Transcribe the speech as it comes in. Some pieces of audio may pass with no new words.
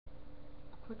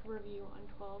quick review on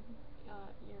 12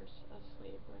 Years a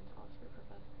Slave wins Oscar for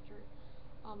Best Picture.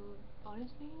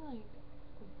 Honestly, like,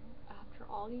 after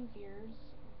all these years,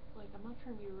 like, I'm not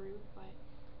trying to be rude, but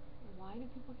why do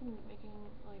people keep making,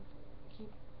 like, keep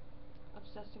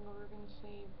obsessing over being a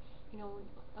slave? You know,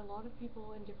 a lot of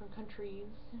people in different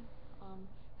countries,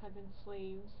 have been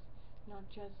slaves, not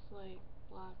just, like,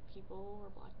 black people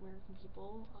or black American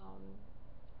people,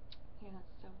 yeah,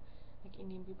 so, like,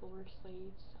 Indian people were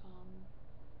slaves,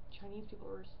 Chinese people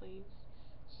were slaves,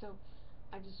 so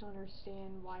I just don't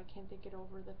understand why can't they get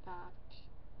over the fact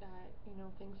that, you know,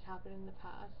 things happened in the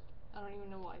past. I don't even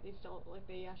know why they still, like,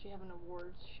 they actually have an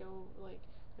awards show, like,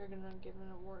 they're gonna give an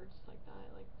awards like that,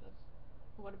 like, that's,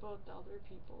 what about the other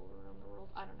people around the world?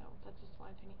 I don't know, that's just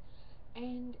my opinion.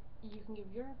 And you can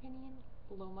give your opinion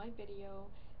below my video,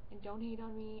 and don't hate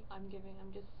on me, I'm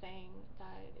just saying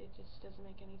that it just doesn't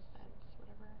make any sense,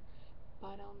 whatever.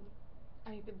 But,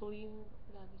 I believe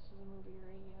that this is a movie,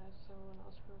 right? Yeah, so an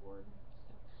Oscar award.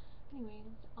 So,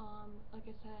 anyways, like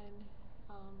I said,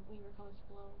 leave your comments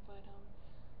below, but,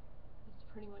 that's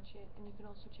pretty much it. And you can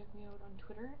also check me out on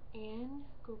Twitter and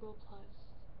Google+.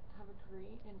 Have a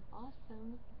great and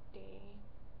awesome day.